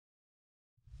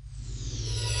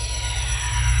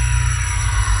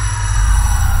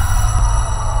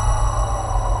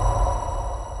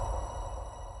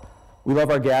We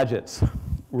love our gadgets.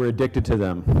 We're addicted to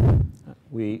them.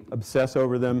 We obsess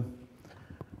over them.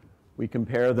 We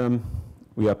compare them.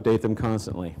 We update them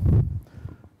constantly.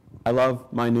 I love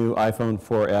my new iPhone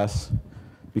 4S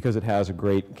because it has a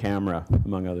great camera,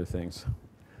 among other things.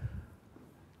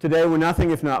 Today, we're nothing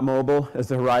if not mobile, as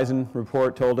the Horizon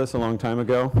report told us a long time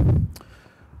ago.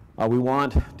 We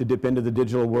want to dip into the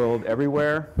digital world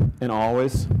everywhere and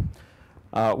always.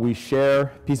 We share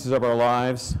pieces of our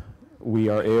lives. We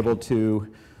are able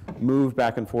to move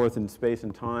back and forth in space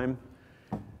and time.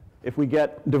 If we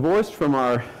get divorced from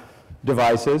our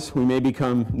devices, we may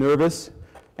become nervous,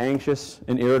 anxious,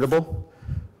 and irritable.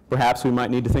 Perhaps we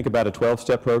might need to think about a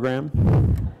 12-step program.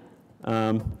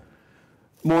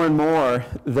 More and more,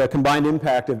 the combined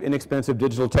impact of inexpensive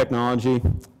digital technology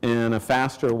and a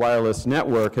faster wireless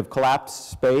network have collapsed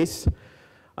space,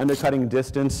 undercutting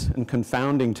distance, and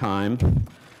confounding time.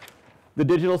 The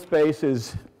digital space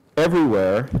is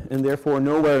everywhere, and therefore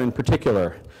nowhere in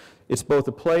particular. It's both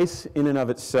a place in and of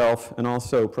itself and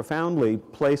also profoundly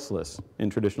placeless in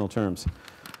traditional terms.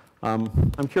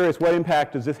 I'm curious, what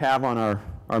impact does this have on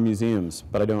our museums?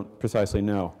 But I don't precisely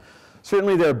know.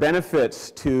 Certainly there are benefits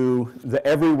to the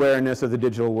everywhereness of the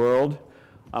digital world.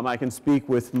 I can speak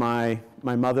with my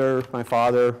mother, my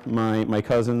father, my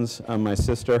cousins, my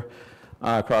sister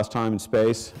across time and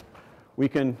space. We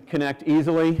can connect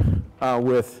easily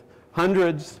with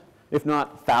hundreds, if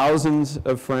not thousands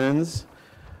of friends.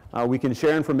 We can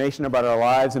share information about our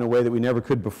lives in a way that we never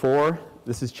could before.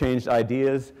 This has changed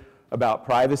ideas about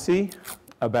privacy,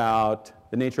 about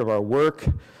the nature of our work,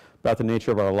 about the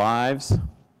nature of our lives.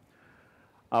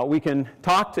 We can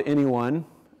talk to anyone,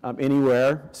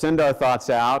 anywhere, send our thoughts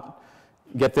out,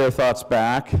 get their thoughts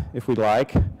back if we'd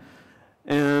like.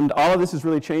 And all of this is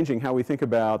really changing how we think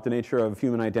about the nature of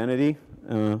human identity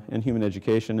and human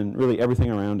education and really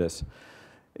everything around us.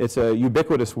 It's a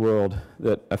ubiquitous world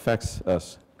that affects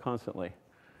us constantly.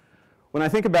 When I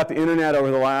think about the internet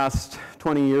over the last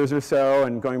 20 years or so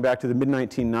and going back to the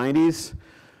mid-1990s,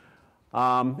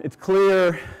 it's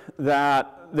clear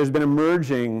that there's been a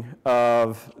merging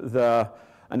of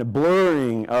and a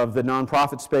blurring of the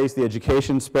nonprofit space, the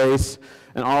education space,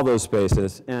 and all those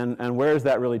spaces. And where has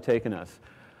that really taken us?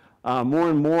 More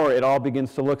and more, it all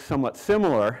begins to look somewhat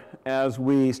similar as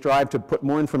we strive to put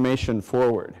more information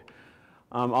forward.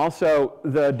 Also,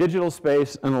 the digital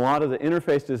space and a lot of the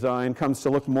interface design comes to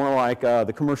look more like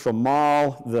the commercial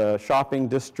mall, the shopping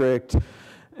district,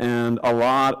 and a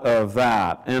lot of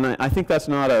that. And I think that's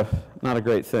not a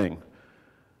great thing.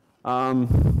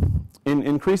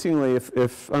 Increasingly,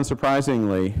 if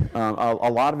unsurprisingly, a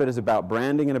lot of it is about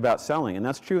branding and about selling. And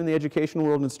that's true in the education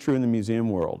world and it's true in the museum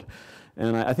world.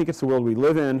 And I think it's the world we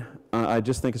live in. I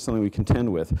just think it's something we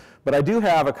contend with. But I do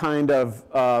have a kind of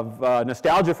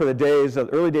nostalgia for the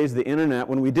early days of the internet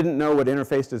when we didn't know what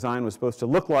interface design was supposed to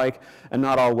look like, and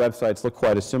not all websites look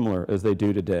quite as similar as they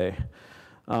do today.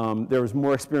 There was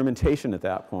more experimentation at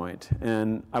that point,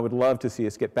 and I would love to see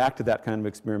us get back to that kind of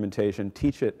experimentation,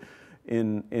 teach it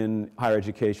in higher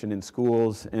education, in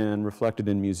schools, and reflected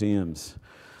in museums.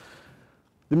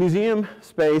 The museum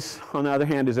space, on the other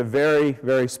hand, is a very,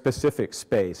 very specific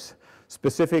space.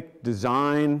 Specific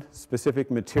design,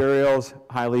 specific materials,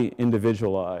 highly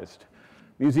individualized.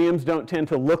 Museums don't tend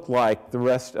to look like the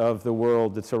rest of the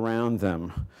world that's around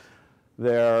them.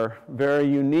 They're very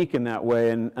unique in that way,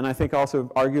 and I think also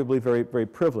arguably very, very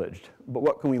privileged. But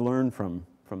what can we learn from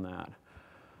that?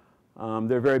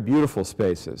 They're very beautiful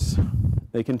spaces.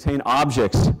 They contain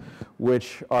objects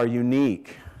which are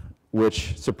unique,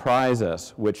 which surprise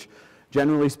us, which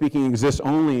generally speaking exist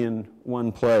only in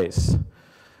one place.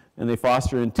 And they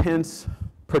foster intense,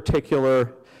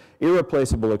 particular,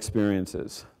 irreplaceable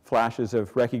experiences, flashes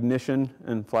of recognition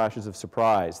and flashes of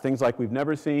surprise, things like we've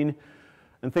never seen,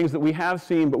 and things that we have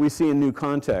seen but we see in new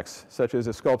contexts, such as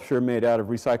a sculpture made out of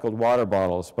recycled water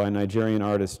bottles by Nigerian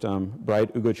artist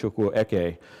Bright Ugochukwu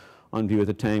Eke on view at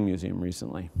the Tang Museum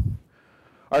recently.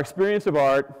 Our experience of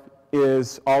art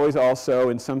is always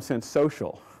also, in some sense,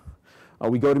 social.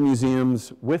 We go to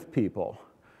museums with people.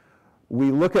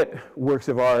 We look at works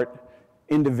of art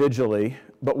individually,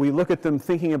 but we look at them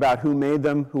thinking about who made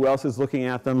them, who else is looking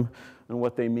at them, and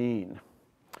what they mean.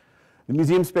 The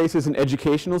museum space is an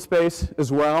educational space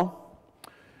as well.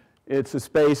 It's a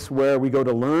space where we go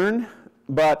to learn,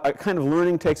 but a kind of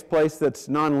learning takes place that's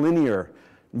nonlinear,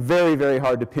 very, very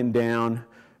hard to pin down,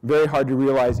 very hard to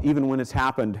realize even when it's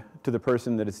happened to the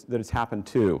person that it's happened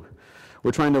to.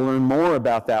 We're trying to learn more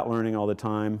about that learning all the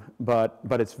time, but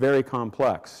it's very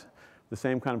complex. The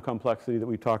same kind of complexity that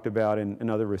we talked about in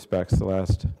other respects the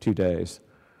last 2 days.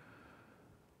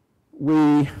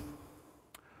 We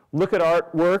look at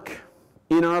artwork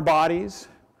in our bodies,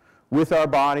 with our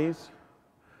bodies.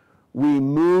 We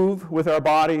move with our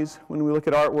bodies when we look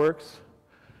at artworks.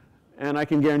 And I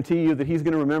can guarantee you that he's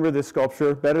going to remember this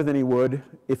sculpture better than he would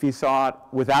if he saw it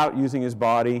without using his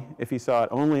body, if he saw it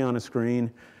only on a screen,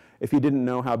 if he didn't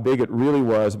know how big it really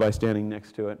was by standing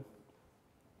next to it.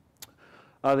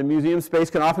 The museum space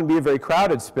can often be a very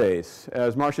crowded space.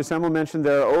 As Marcia Semmel mentioned,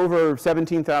 there are over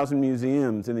 17,000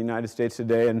 museums in the United States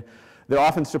today, and they're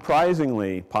often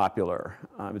surprisingly popular.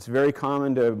 It's very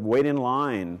common to wait in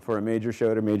line for a major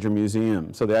show at a major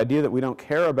museum. So the idea that we don't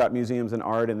care about museums and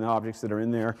art and the objects that are in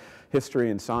there,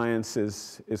 history and science,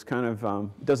 is kind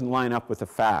of, doesn't line up with the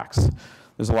facts.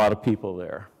 There's a lot of people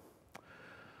there.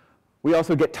 We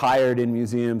also get tired in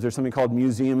museums. There's something called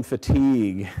museum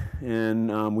fatigue,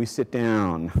 and we sit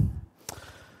down.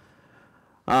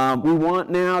 We want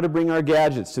now to bring our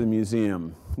gadgets to the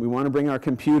museum. We want to bring our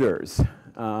computers.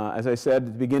 As I said at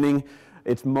the beginning,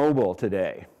 it's mobile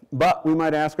today. But we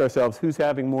might ask ourselves, who's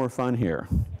having more fun here?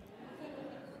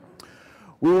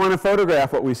 We want to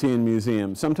photograph what we see in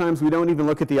museums. Sometimes we don't even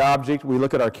look at the object. We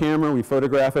look at our camera, we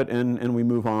photograph it, and we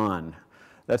move on.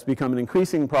 That's become an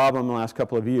increasing problem in the last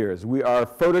couple of years. We are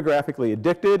photographically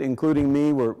addicted, including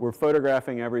me. We're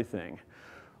photographing everything.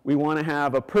 We want to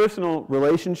have a personal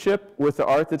relationship with the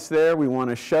art that's there. We want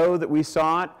to show that we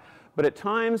saw it. But at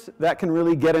times, that can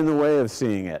really get in the way of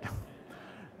seeing it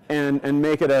and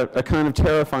make it a kind of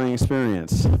terrifying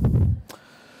experience.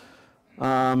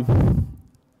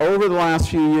 Over the last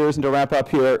few years, and to wrap up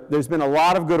here, there's been a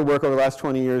lot of good work over the last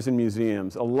 20 years in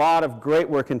museums, a lot of great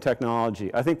work in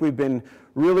technology. I think we've been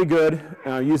really good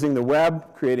using the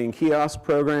web, creating kiosk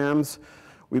programs.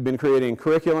 We've been creating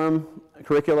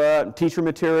curricula, teacher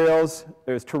materials.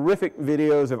 There's terrific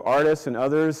videos of artists and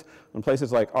others in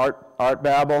places like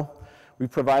ArtBabel. We've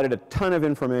provided a ton of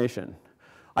information.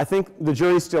 I think the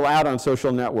jury's still out on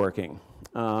social networking.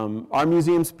 Are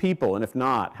museums people? And if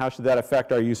not, how should that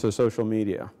affect our use of social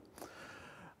media?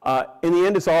 In the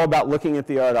end, it's all about looking at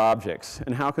the art objects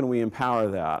and how can we empower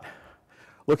that.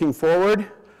 Looking forward,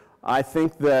 I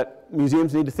think that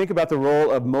museums need to think about the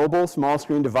role of mobile, small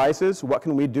screen devices. What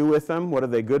can we do with them? What are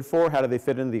they good for? How do they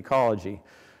fit into the ecology?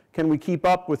 Can we keep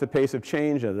up with the pace of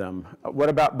change of them? What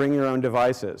about bring your own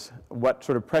devices? What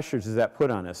sort of pressures does that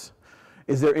put on us?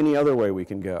 Is there any other way we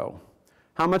can go?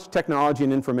 How much technology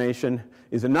and information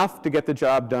is enough to get the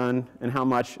job done, and how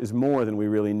much is more than we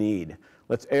really need?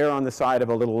 Let's err on the side of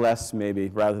a little less, maybe,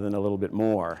 rather than a little bit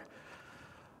more.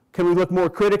 Can we look more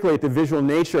critically at the visual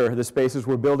nature of the spaces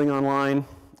we're building online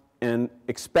and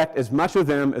expect as much of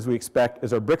them as we expect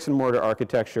as our bricks and mortar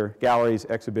architecture, galleries,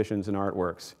 exhibitions, and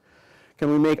artworks? Can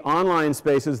we make online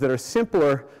spaces that are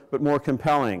simpler but more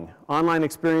compelling? Online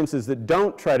experiences that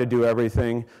don't try to do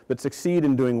everything but succeed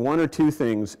in doing one or two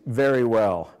things very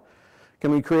well? Can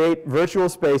we create virtual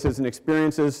spaces and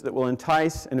experiences that will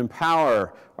entice and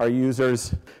empower our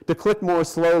users to click more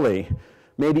slowly,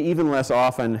 maybe even less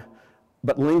often,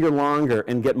 but linger longer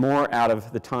and get more out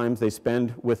of the times they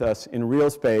spend with us in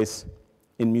real space,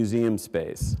 in museum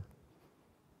space?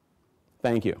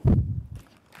 Thank you.